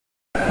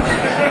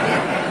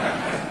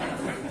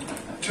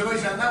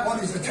choice, and that one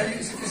is, I tell you,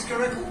 it's a disco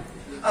record.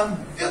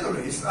 The other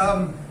is,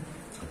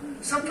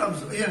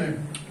 sometimes, you know,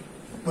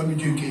 when we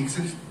do gigs,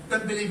 I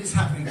don't believe it's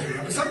happening to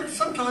you, but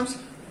sometimes,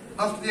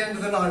 after the end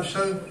of the live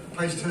show, the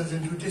place turns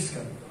into a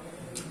disco.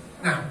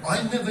 Now,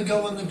 I never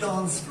go on the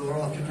dance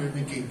floor after doing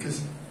the gig,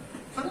 because,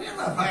 funny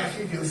enough, I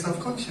actually feel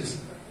self-conscious.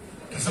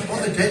 Doesn't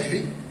bother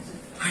Deadly.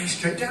 I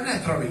straight down there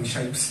throwing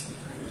shapes.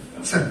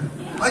 So,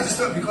 I just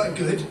thought it'd be quite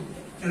good,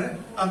 you know,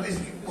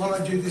 while I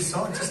do this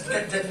song, just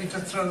get Deadly to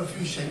throw a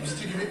few shapes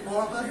to give it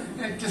more of a,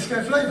 you know,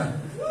 disco flavour.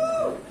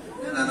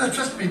 No,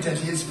 trust me,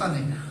 Deadly, it's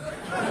funny.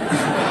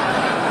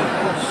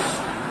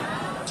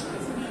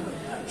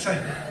 So,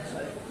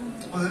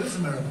 well, there is a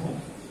miracle,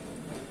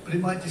 but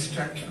it might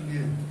distract from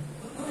you.